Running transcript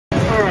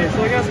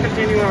us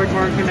continue our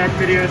CardConnect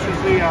video since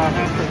we have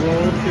to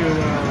roll to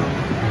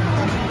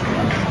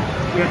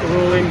we have to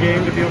roll in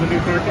game to be able to do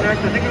CardConnect.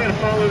 I think I'm going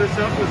to follow this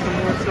up with some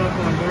more stuff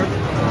on board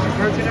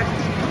CardConnect.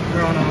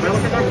 We're on Battle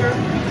Conductor,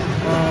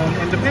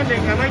 and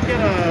depending, I might get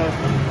a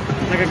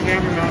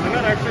camera mount. I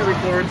might actually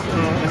record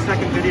a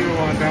second video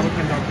on Battle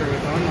Conductor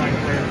with online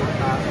play and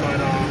whatnot.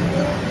 But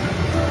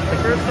the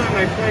first time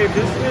I played,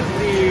 this was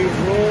the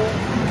roll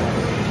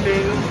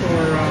thing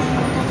for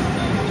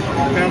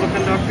Battle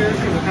Conductor.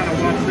 So we'll kind of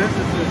watch this.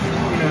 This is,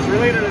 it's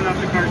related enough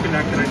to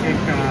CardConnect that I think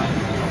it's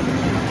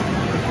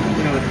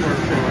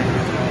worth showing.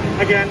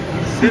 Again,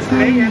 this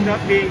may end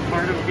up being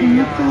part of the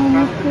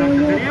Battle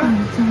Conductor video,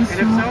 and if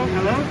so,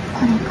 hello.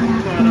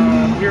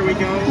 But here we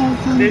go.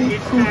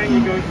 Each time you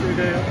go through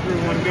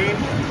one game,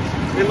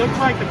 it looks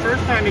like the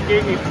first time it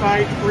gave me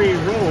 5 free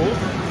rolls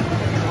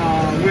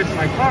with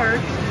my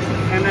card,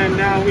 and then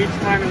now each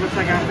time it looks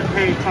like I have to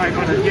pay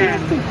 500 yen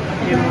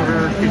in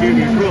order to do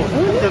these rolls.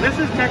 So this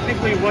is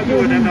technically what you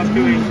would end up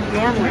doing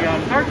normally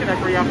on CardConnect,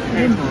 where you have to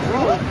pay for a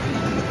roll.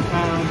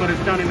 But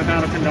it's done in the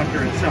Battle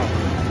Conductor itself.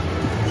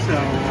 So,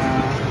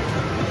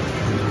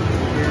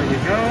 here we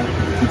go.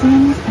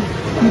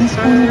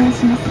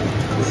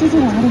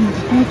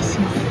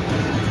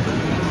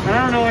 And I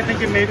don't know, I think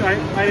it made, I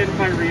didn't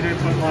quite read it,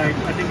 but like,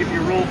 I think if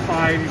you roll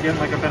 5, you get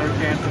like a better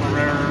chance of a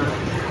rarer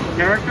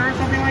character or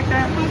something like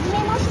that.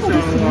 So,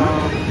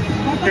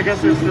 I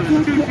guess there's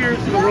 2 tiers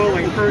to the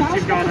rolling. First,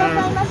 you've got to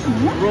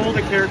roll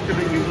the character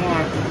that you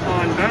want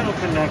on Battle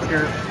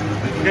Conductor.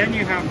 Then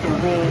you have to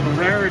roll the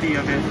rarity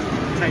of it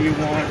that you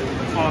want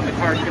on the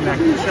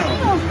CardConnect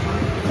itself.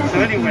 So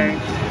anyway,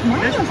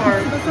 this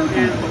part is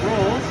the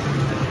rolls.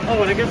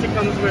 Oh, and I guess it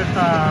comes with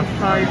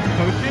 5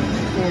 potions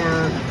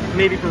for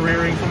maybe for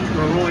raring something,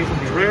 or rolling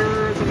something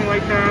rarer or something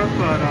like that.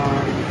 But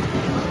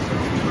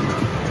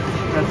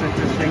that's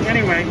interesting.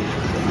 Anyway,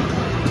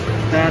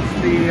 that's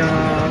for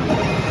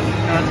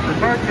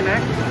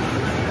CardConnect.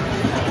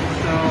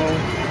 So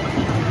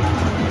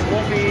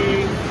we'll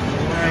be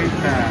right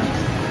back.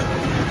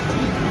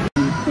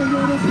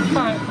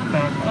 Hi, I'm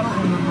back. I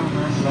don't remember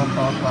where we left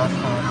off last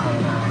time,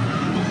 but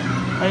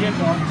I did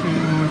want to,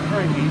 at the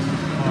very least,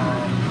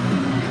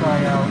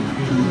 try out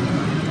the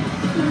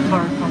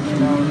card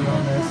functionality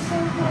on this.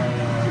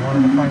 I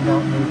wanted to find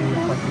out maybe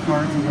if like the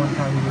cards are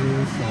one-time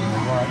use or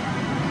what.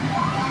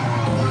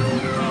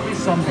 At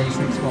least some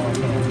basics while I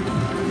can.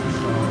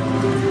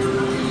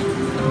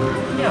 So,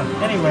 yeah,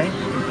 anyway,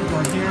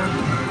 we're here.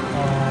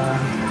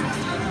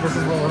 This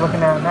is what we're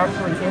looking at, and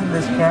actually in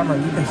this camera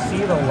you can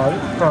see the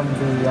light from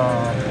the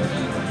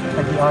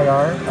like the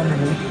IR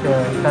underneath.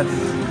 That's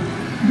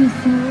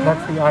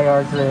the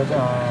IR grid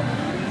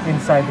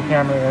inside the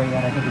camera area,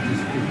 and I think it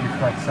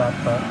reflects up.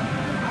 But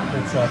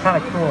it's kind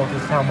of cool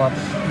just how much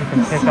you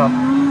can pick up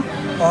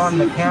on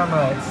the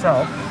camera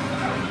itself.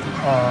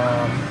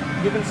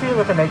 You can see it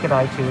with the naked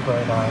eye too,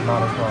 but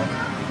not as well.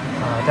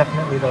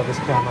 Definitely though, this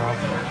camera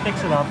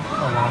picks it up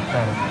a lot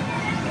better.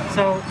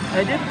 So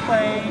I did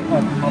play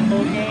a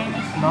couple games,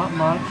 not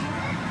much,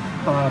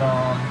 but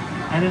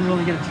I didn't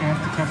really get a chance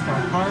to test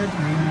out cards,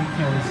 mainly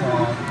because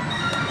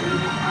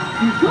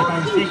I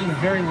was taking a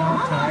very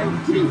long time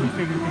to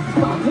figure things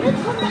out, and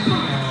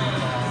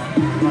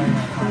running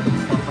out of time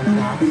and stuff like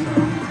that.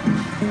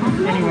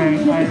 So anyway,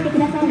 I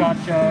got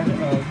a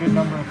good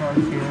number of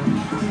cards here,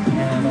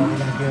 and we're going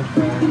to give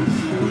those a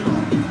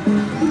try.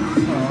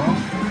 So,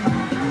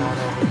 not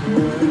over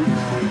here,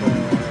 and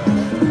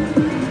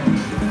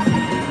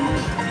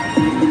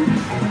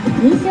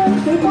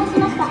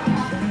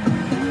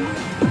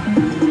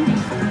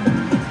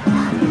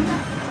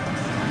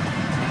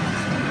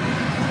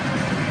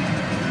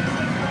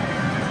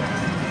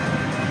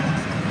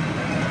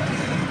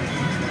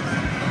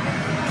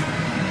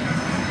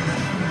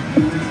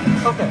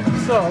okay,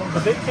 so the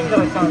big thing that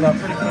I found out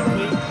pretty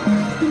quickly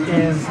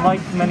is,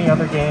 like many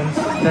other games,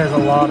 there's a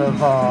lot of,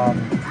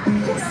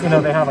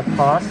 they have a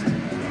cost.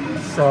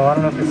 So I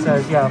don't know if it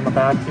says, on the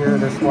back here,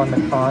 this one,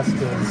 the cost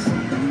is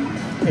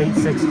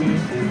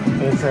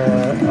 $8.60. It's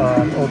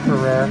an ultra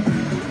rare.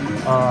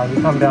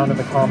 You come down to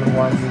the common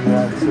ones, you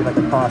see like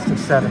a cost of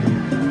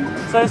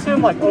 $70. So I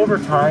assume like over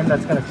time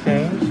that's going to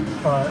change,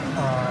 but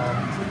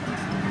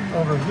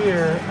over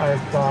here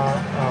I've got,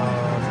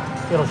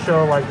 it'll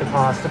show like the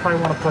cost. If I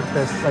want to put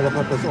this, like I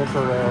put this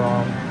ultra rare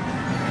on.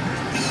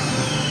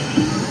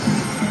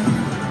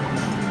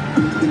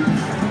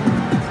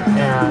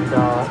 And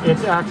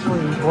it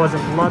actually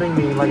wasn't letting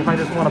me, like if I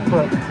just want to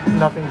put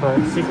nothing but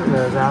secret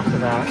rares after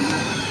that,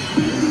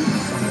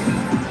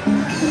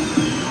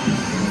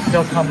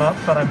 they'll come up,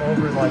 but I'm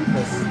over like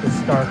this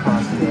star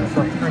cost here,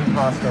 so I'm 3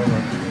 cost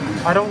over.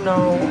 I don't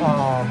know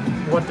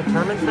what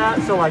determines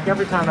that, so like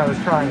every time I was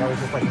trying, I was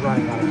just like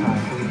running out of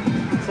time.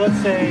 So let's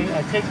say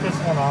I take this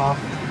one off,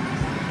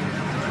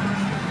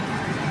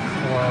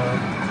 or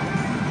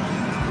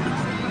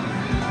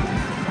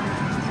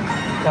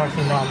it's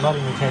actually not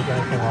letting me take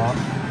anything off.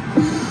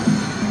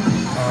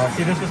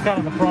 See, this was kind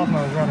of the problem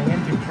I was running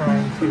into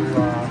trying to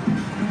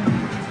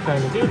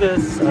do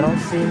this. I don't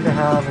seem to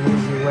have an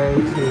easy way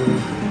to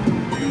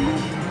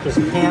just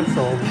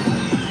canceled.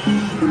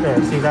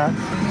 There, see that?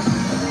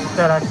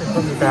 That actually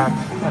put me back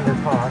under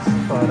cost,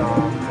 but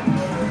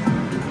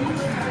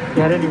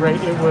yeah, at any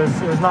rate, it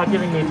was not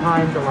giving me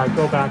time to like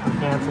go back and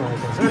cancel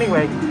anything. So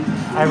anyway,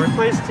 I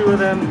replaced 2 of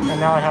them, and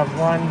now I have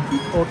 1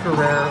 ultra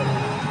rare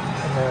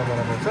and there,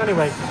 whatever. So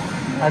anyway,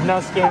 I've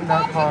now scanned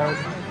that card.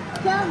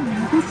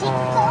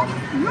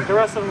 The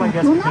rest of them, I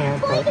guess, we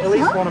can't, but at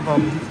least one of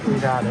them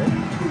we've added.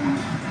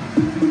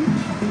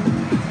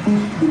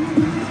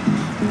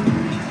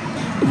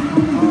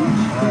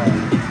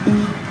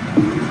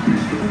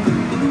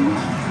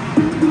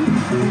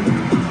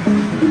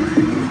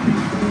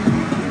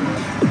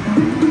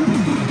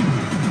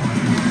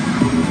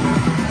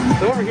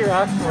 So over here,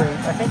 actually,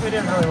 I think we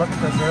didn't really look at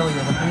this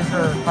earlier, but these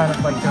are kind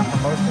of like their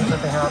promotions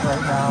that they have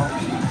right now.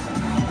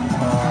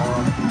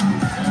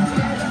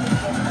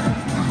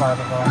 5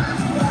 of them.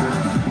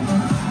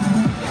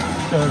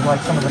 Shows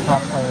like some of the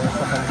top players,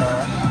 stuff like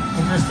that.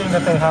 Interesting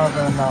that they have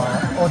an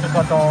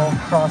Otaka doll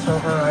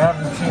crossover. I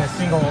haven't seen a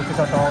single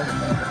Otaka doll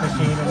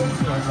machine in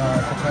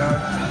Japan,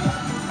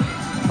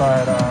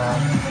 but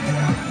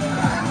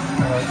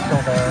it's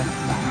still there.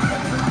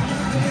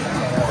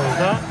 There's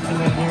that,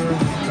 and then here's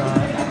this here.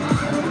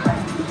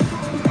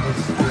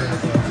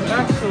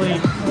 Actually,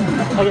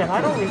 again,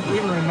 I don't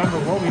even remember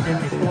what we did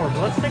before,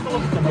 but let's take a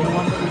look at the new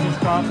one that we just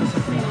got. This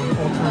is the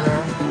ultra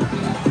rare.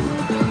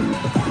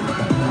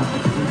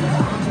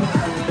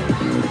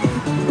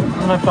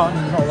 And I've gotten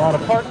a lot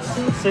of parts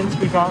since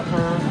we got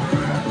her.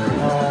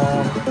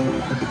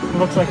 It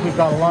looks like we've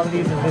got a lot of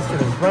these are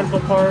listed as rental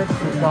parts.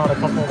 We've got a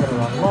couple that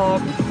are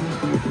unlocked.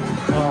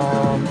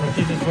 And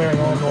she's just wearing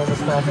all normal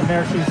stuff. And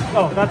there she's,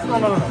 oh, that's,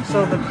 no.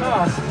 So the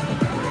cost,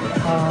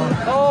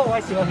 oh, I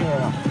see, okay,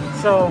 yeah.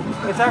 So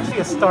it's actually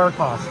a star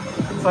cost.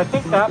 So I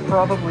think that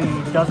probably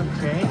doesn't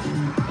change.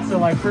 So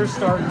like her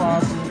star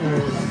cost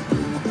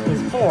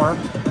is 4.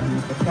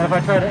 And if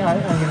I try to,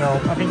 you know,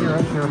 I think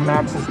your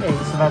max is 8,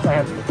 so that's, I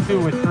have 2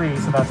 with 3,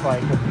 so that's why I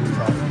couldn't use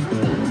that.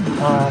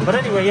 But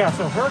anyway, yeah,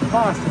 so her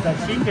cost is that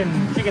she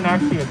can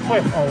actually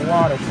equip a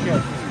lot of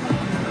shit.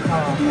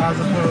 As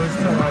opposed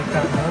to like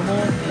that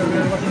normal that we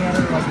were looking at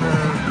her, like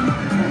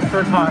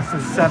her cost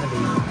is 70.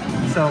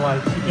 So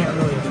like she can't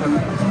really equip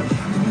that much.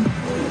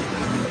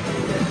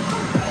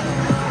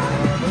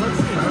 But let's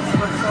see,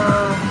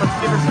 let's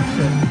give her some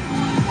shit.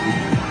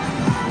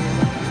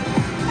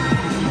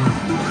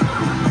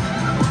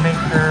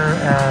 Make her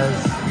as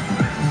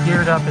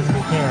geared up as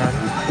we can.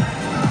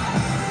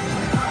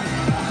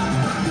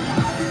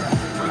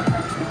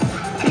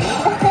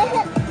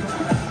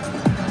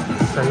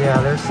 So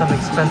yeah, there's some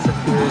expensive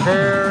gear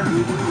there.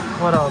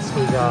 What else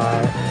we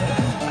got?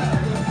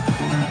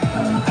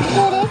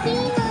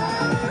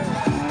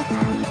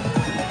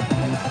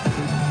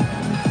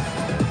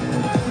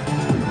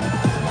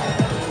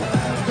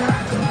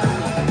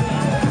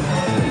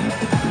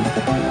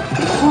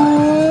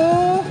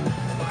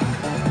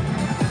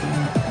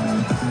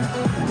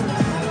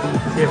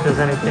 See if there's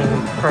anything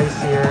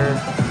pricier.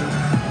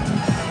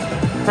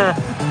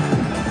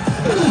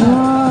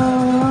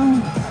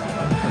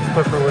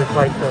 Equip her with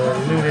like the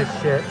lootest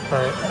shit,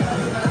 but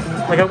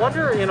like I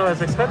wonder, you know,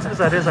 as expensive as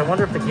that is, I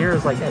wonder if the gear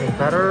is like any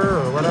better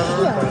or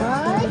whatever. But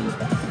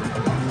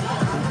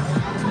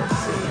let's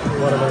see,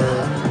 what other,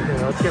 you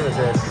know, let's give it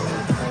this.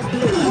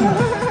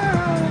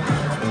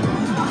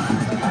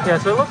 Yeah,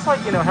 so it looks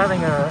like, you know,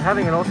 having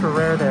an ultra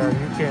rare there,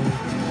 you can,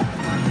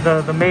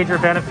 the major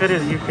benefit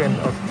is you can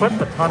equip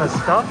a ton of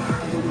stuff.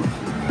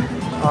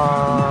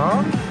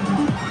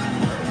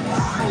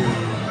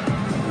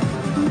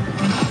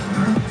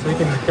 So you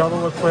can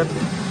double equip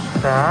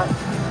that.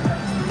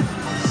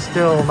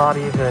 Still not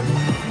even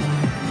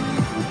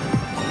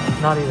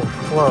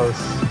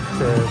close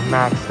to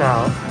maxed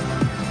out.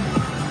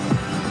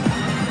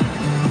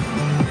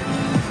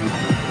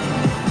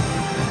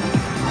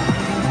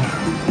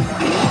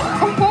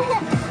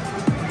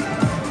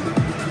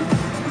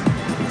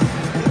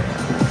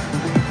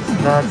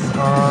 That's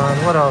on,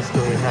 what else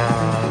do we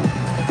have?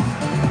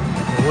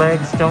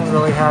 Legs don't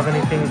really have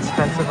anything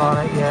expensive on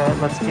it yet.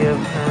 Let's give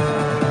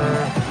her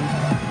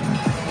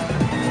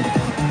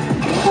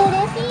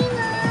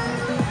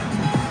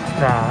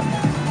that.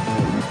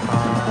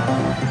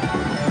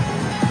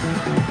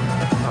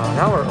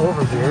 Now we're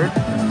overgeared.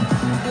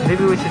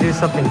 Maybe we should do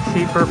something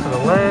cheaper for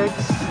the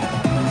legs.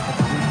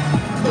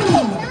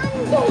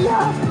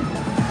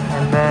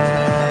 And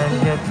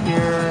then get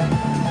here.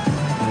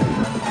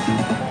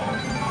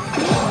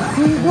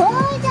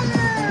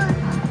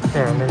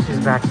 There, and then she's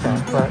maxed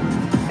out. But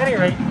at any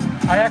rate,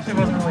 I actually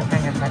wasn't really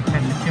paying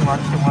attention too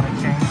much to what it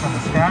changed on the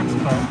stats,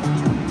 but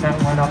that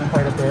went up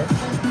quite a bit.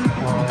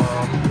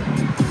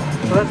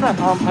 So that's that.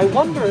 I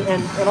wonder,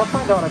 and I'll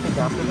find out I think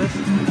after this,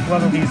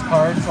 whether these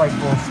cards like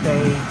will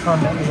stay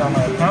permanently on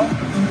my account,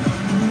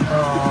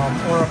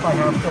 or if I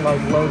have to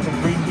like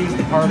reuse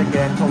the card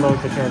again to load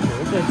the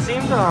character. It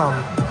seemed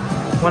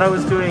when I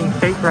was doing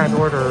Fate Grand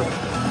Order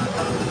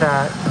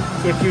that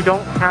if you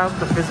don't have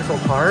the physical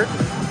card,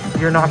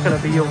 you're not going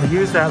to be able to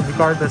use that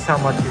regardless how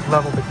much you've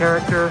leveled the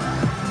character.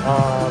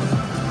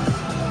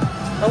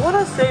 I want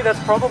to say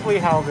that's probably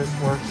how this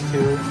works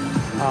too.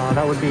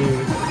 That would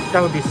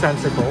be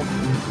sensible,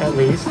 at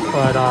least.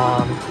 But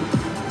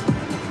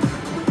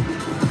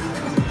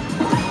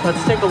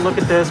let's take a look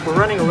at this. We're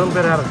running a little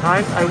bit out of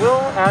time. I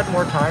will add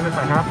more time if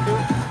I have to,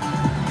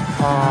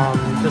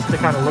 just to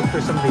kind of look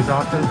through some of these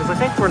options, because I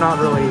think we're not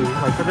really,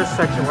 like for this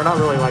section, we're not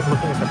really like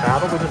looking at the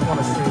battle. We just want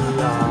to see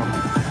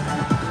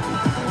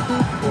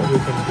what we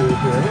can do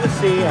here. Let me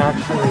see,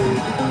 actually,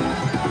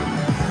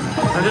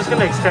 I'm just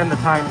going to extend the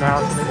time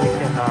now so that we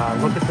can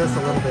look at this a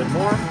little bit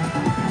more.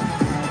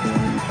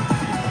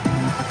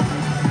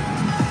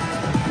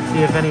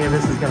 See if any of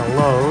this is going to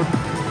load.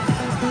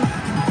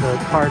 The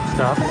card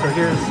stuff. So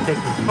here's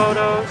taking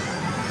photos.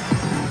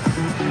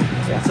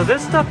 Yeah, so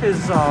this stuff is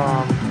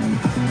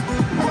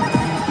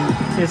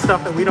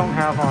stuff that we don't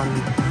have on,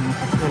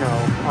 you know,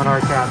 on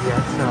our tab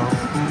yet. So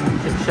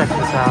you can check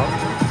this out.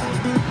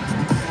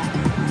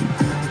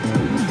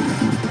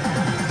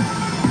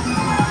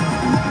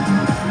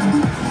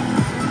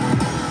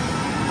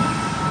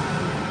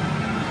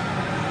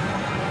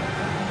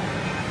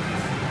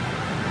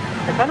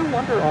 I kind of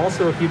wonder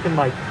also if you can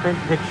like print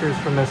pictures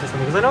from this or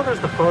something, because I know there's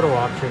the photo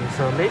option,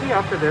 so maybe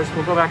after this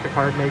we'll go back to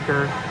Card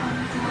Maker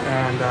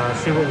and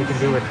see what we can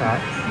do with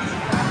that.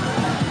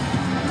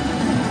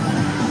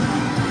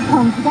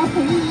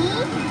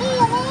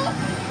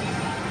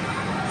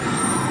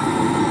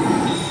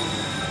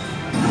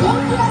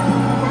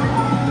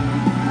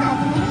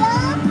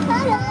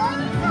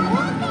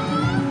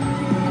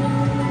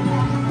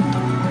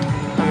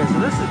 Okay, so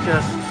this is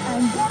just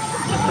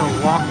a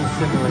walking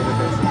simulator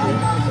basically.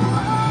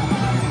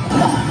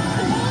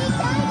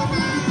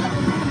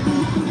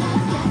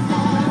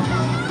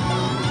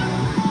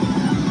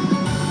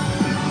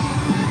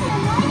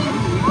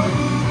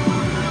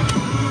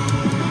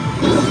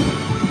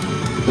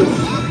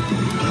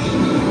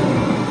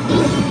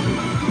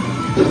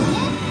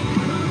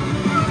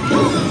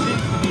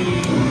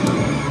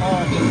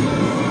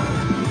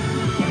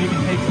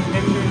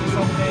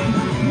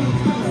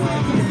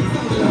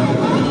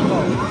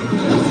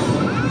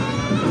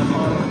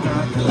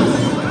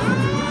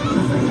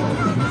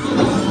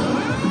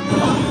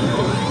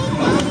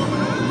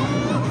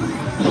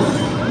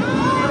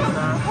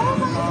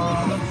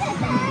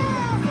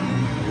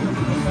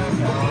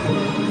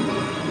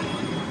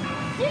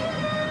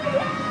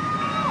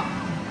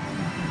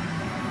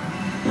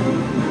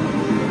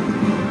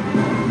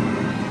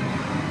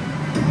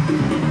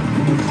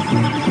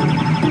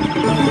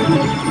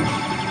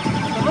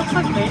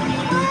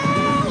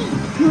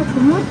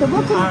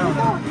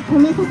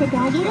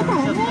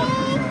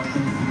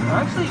 I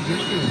actually give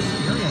you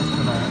experience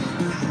for that.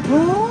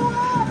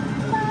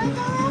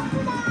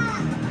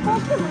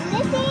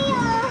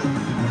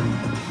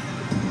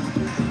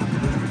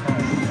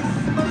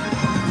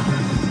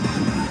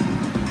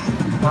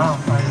 Wow,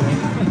 finally.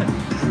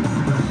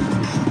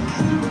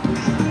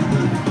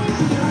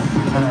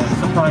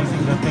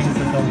 Surprising the things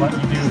that they'll let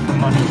you do for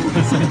money,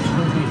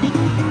 essentially.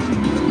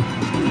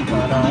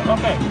 But,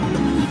 okay.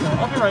 So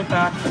I'll be right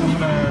back. I'm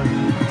going to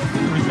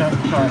reset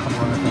and try a couple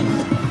other things.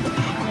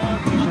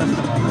 Just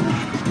a moment.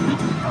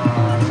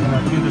 I'm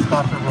going to do this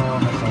doctor roll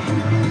and myself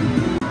again.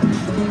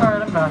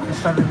 Alright, I'm back. I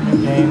started a new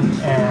game,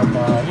 and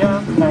yeah,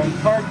 my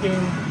card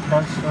game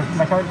does, or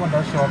my card one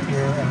does show up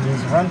here, and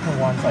these rental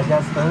ones, I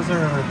guess those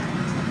are,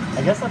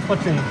 I guess that's what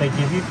they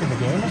give you for the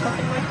game or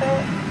something like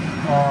that.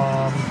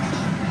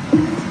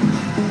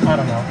 I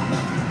don't know.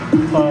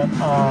 But,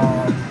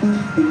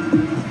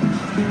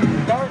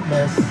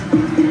 regardless,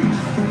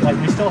 like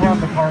we still have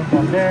the card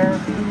one there.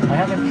 I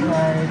haven't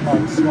tried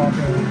like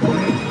swapping, but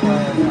we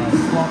can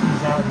swap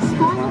these out and see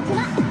what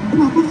happens.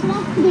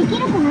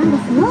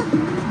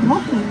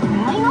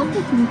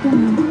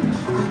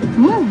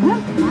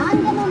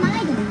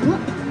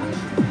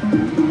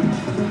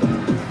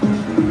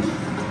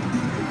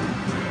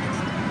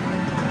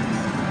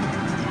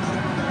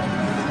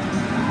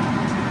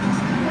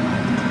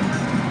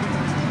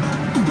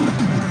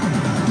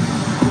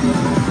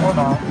 Or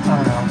not,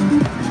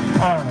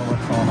 I don't know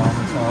what's going on,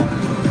 so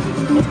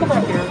let's go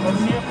back here, let's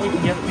see if we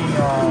can get the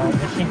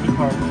Shinki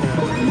card to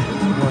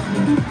work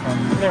here.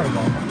 There we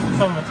go,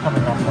 some of it's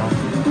coming up now.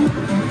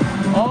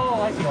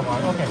 Oh, I see a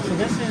lot. Okay, so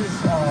this is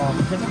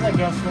I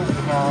guess what we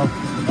have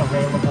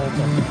available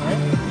to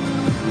print.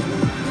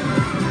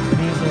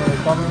 These are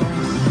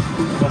governments,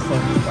 I guess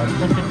I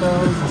printed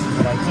those, this is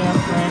what I can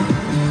print.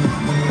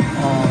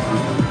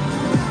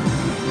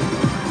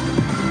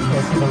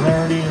 Okay, see the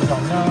rarity is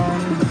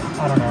unknown.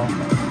 I don't know.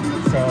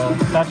 So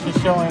that's just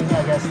showing,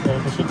 I guess, the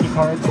Shinki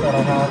cards that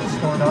I have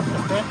stored up to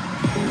print.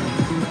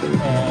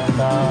 And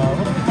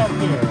what do we have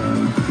here?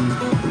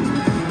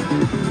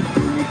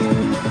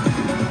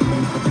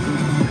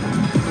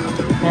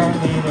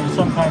 Apparently there's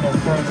some kind of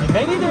currency.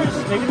 Maybe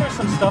there's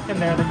some stuff in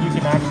there that you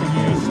can actually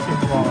use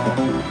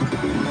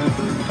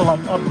to like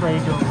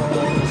upgrade your roll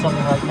or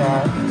something like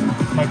that.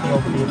 Might be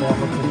able to be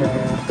available to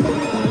there.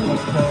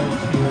 Let's go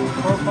to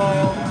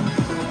profile.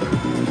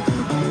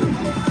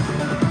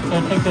 I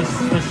think this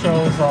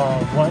shows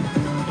what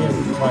is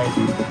like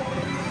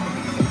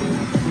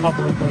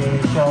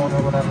publicly shown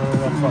or whatever.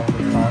 That's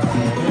probably fine the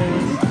way it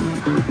is.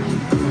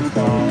 We've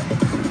got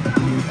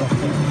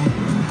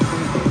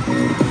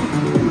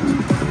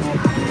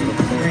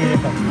 3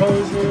 different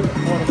poses,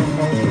 4 different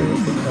poses.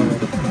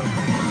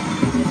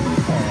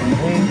 So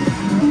wink,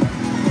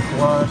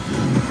 blush.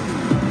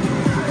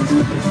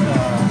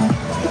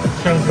 Just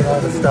changing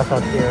all the stuff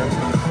up here.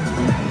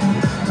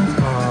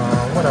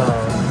 What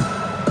else?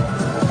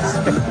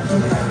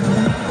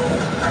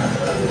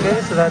 Okay,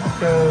 so that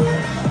shows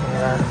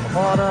that on the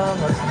bottom.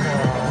 Let's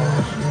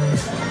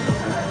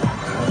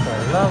that's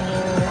our level.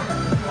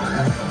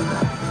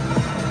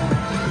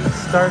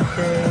 Start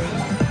date.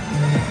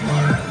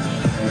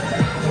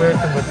 With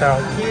and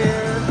without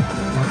here.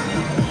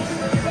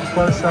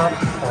 Close up,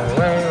 far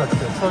away. Let's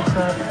do a close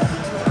up.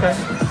 Okay.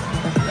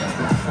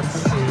 Let's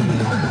see.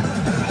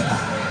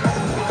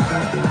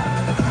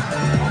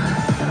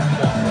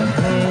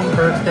 Name,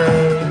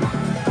 birthday,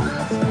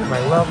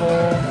 my level,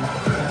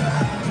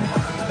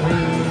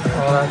 lead,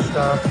 all that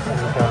stuff. And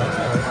we got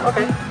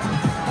okay.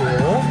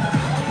 Cool.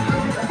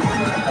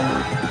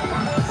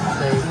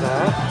 Save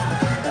that.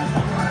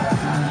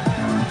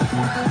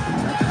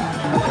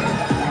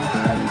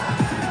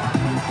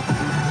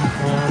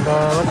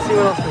 Let's see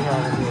what else we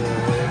have in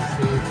here. Let's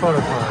see, photo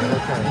card.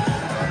 Okay.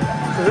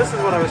 So this is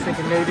what I was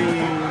thinking. Maybe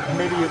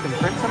you can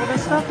print some of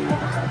this stuff. It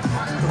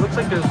looks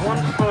like there's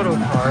one photo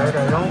card.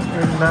 I don't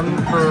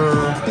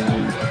remember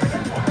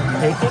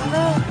taking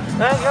that.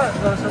 Yeah.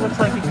 So it looks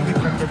like it can be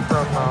printed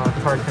from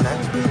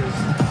CardConnect. This is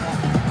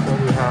what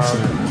we have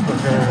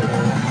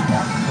available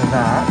for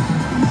that.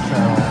 So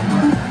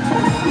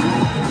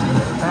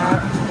that.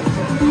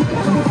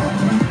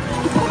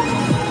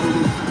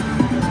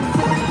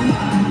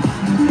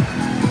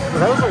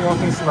 That was a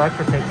walking select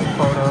for taking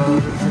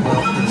photos. Let's see what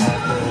else we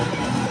have here.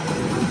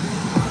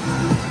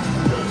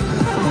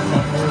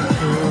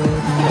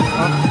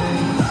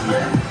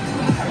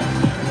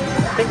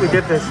 I think we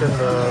did this in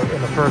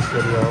the first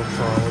video,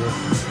 so we'll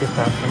just skip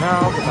that for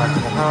now. Go back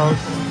to the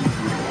house.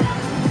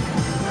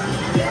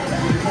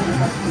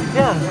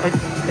 Yeah, I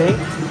think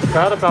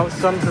that about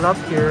sums it up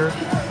here.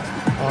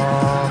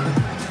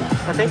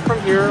 I think from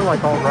here,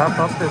 like, I'll wrap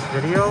up this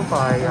video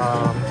by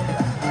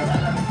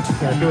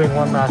doing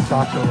one last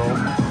gacha roll,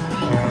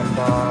 and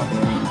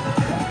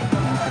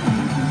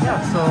yeah,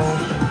 so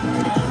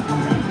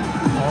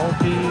I'll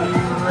be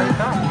right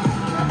back.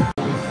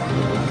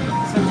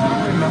 Since I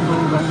don't remember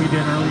what we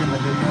did earlier in the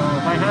video,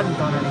 if I hadn't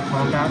done any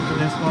combat for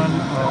this one,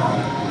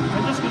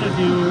 I'm just gonna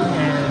do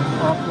an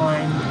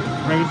offline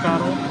raid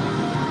battle,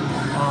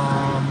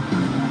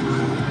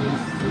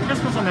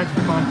 just for some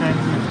extra content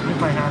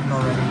if I hadn't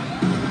already.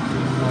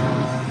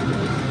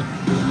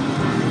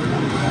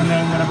 And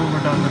then whenever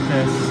we're done with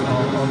this,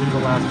 I'll do the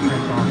last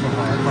print off of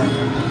our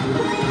partner.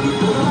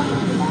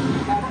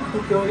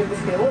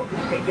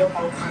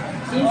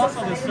 Also,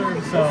 this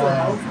serves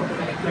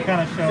to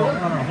kind of show, I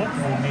don't know,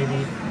 hopefully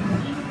maybe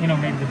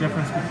the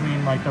difference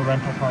between like the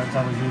rental cards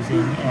I was using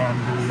and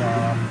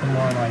the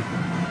more like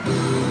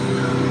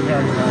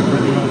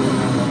original.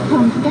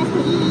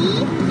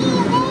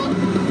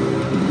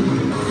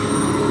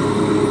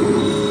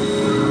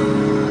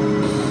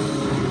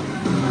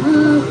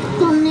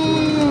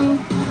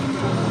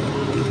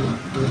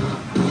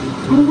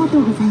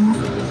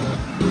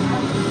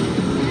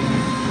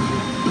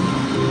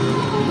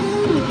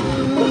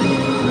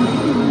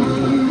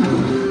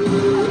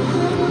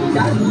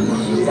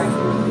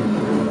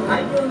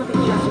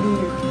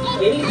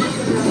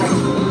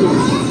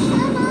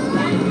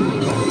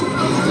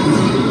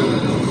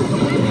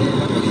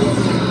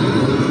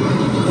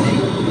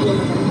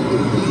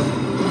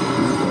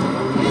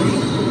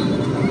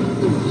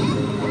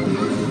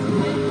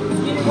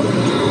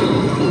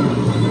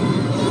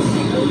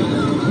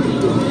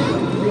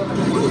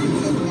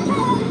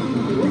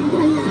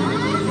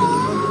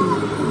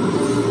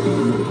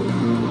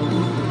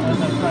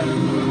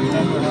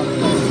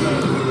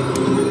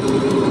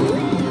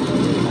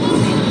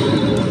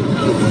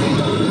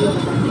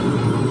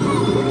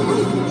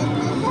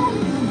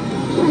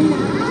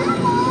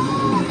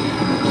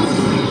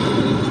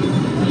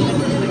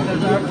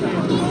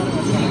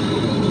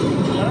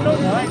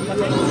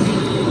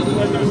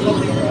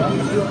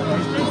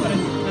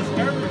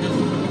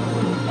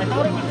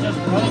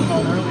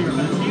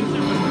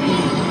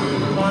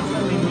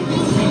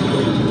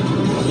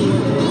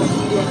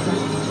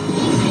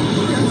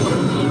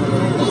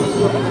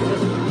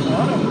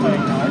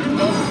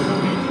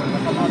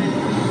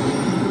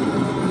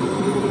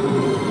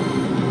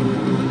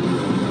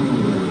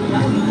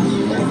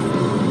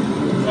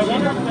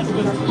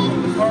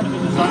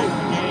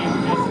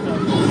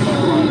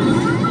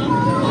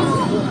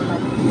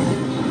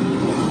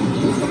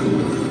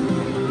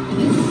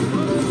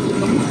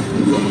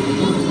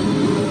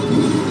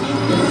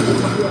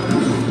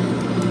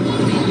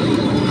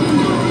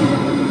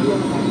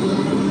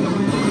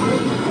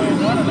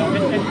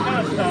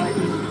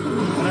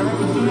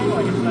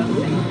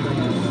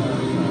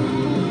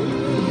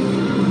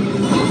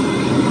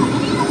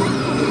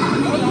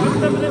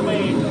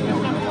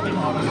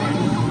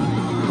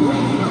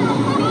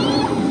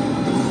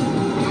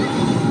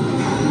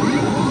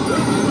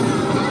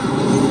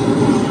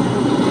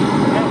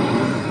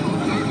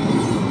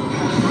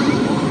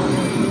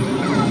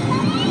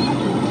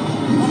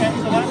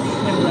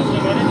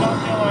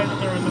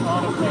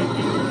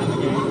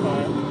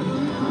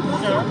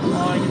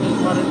 out. You can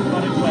just let it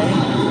play.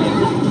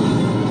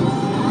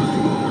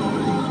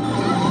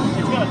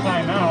 It's going to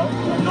time out.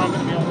 I'm not going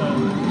to be able to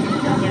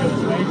clear the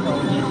space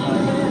probably this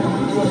time.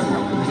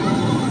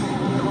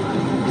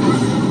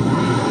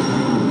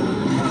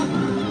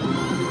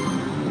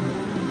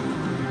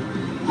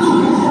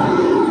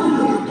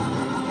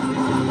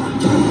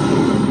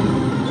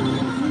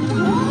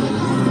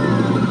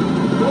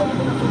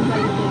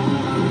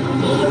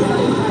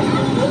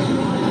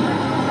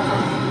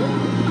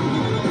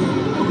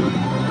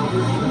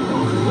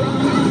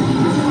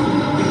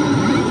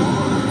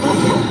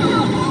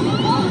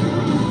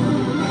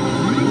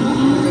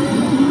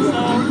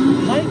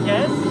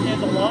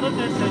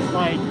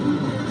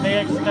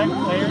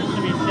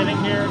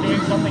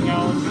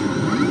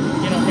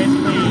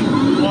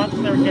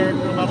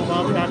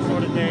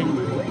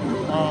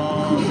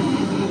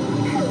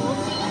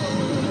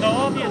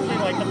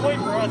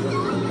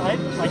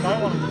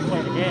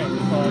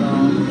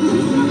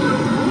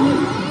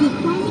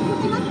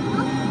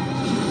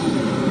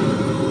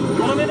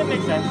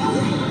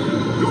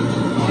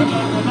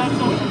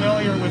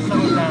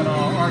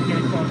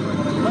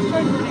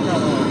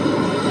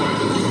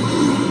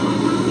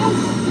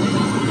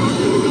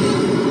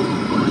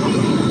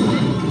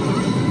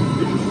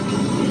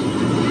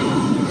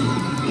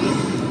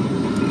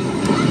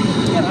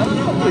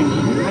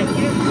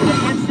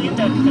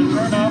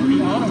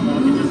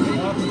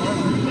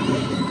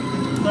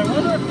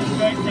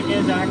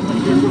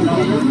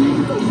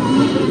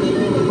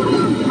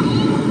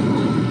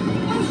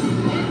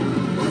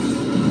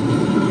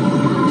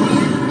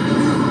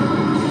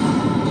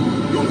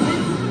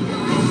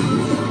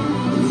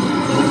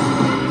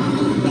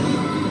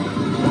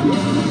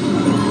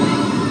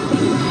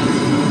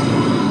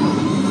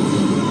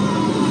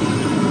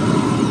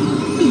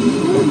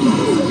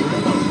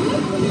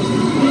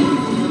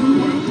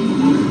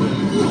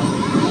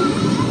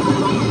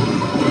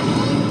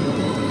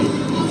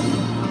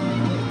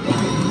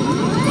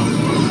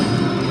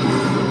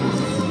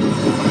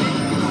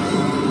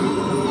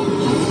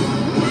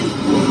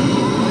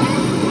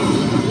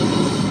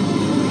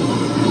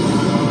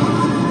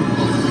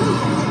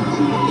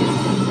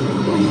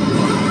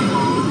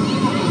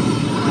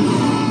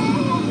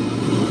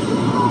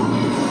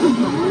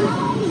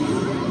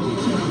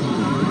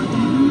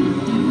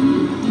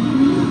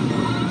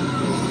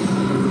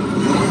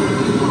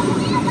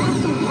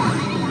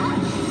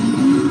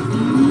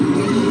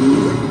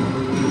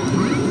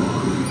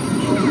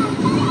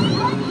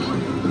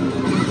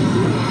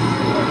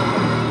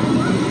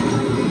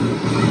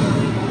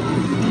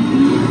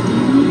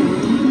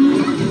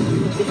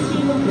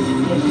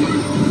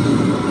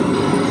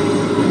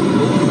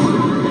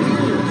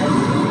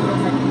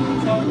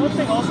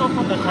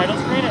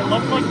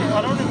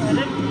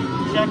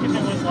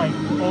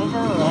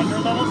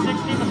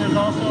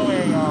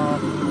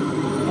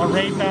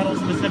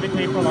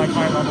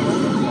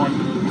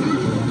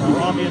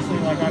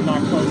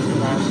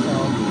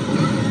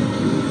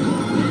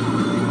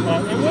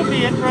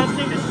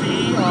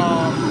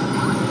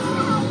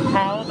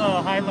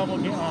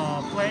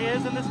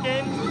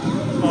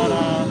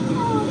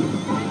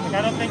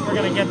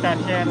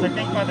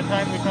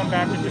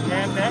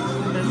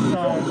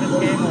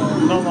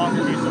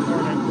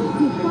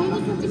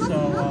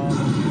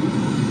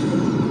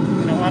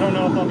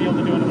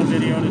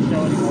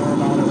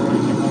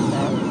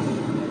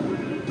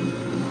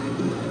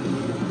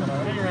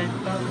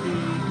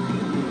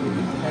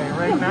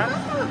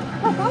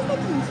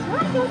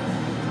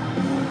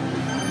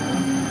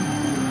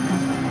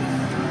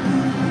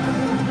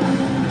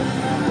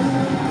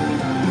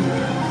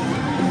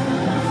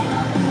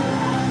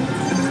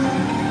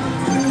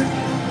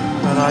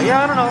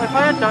 Yeah, I don't know. If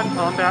I had done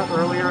combat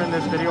earlier in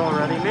this video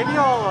already, maybe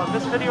I'll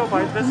this video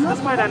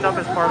this might end up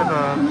as part of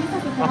a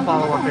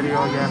follow-up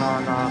video again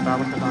on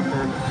Battle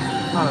Conductor.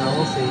 I don't know.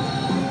 We'll see.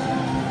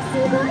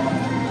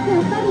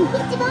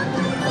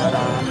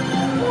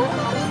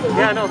 But,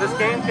 yeah, no, this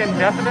game can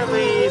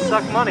definitely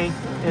suck money.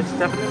 It's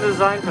definitely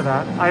designed for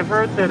that. I've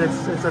heard that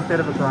it's a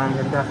bit of a grind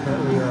and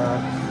definitely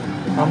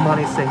a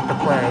money sink to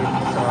play.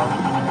 So.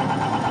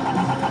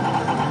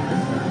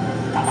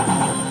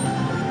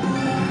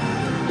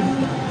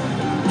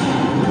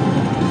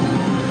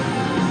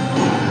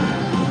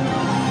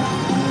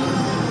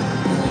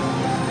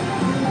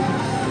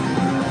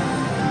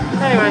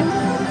 Anyway,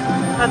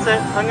 that's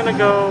it. I'm gonna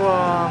go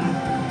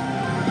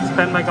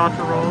spend my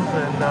gacha rolls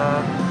and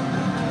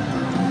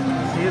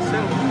see you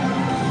soon.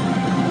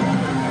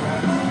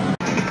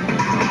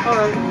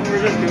 Alright,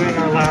 we're just doing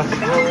our last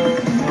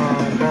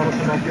battle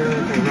connector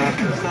to wrap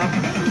this up.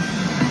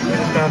 We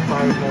just got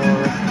 5 more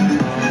to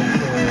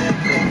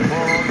take them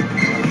all.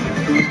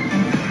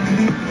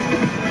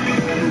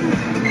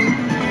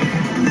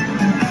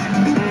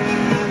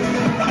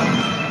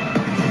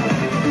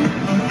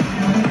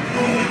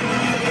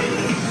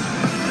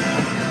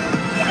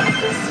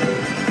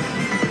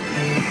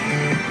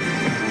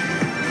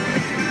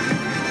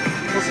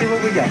 See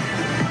what we got.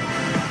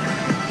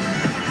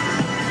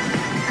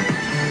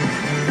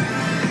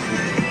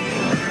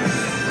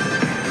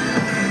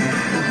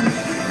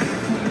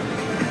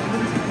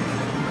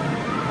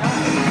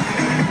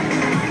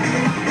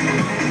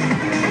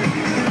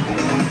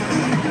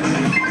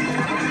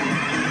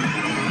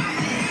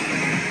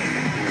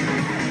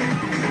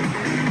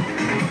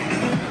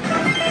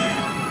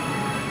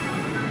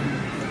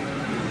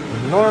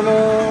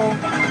 normal.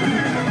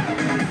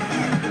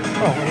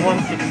 Oh, and one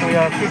secret. So we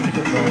have 2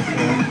 secret doors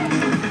here.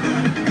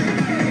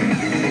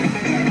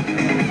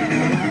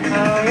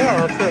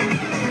 Yeah, that's it.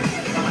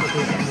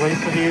 Just wait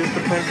for these to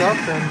print up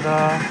and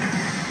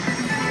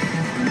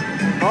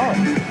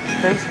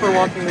thanks for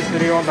watching this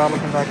video on Battle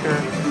Conductor.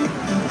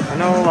 I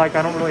know, like,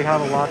 I don't really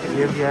have a lot to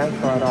give yet,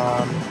 but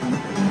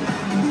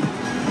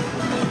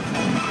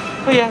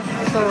yeah,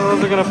 so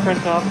those are gonna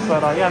print up.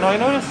 But yeah, no, I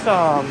noticed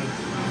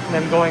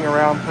them going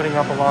around putting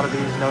up a lot of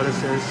these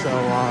notices. So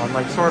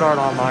like Sword Art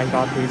Online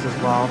got these as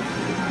well.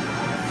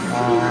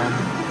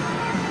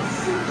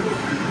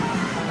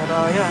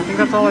 But yeah, I think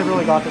that's all I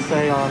really got to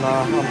say on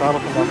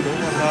Battle Conductor.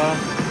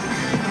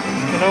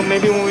 And you know,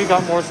 maybe when we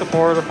got more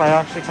support, if I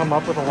actually come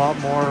up with a lot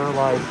more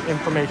like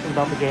information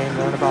about the game,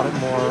 learn about it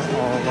more,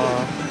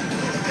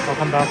 I'll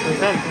come back to it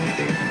then.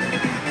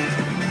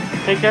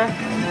 Take care,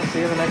 and I'll see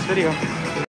you in the next video.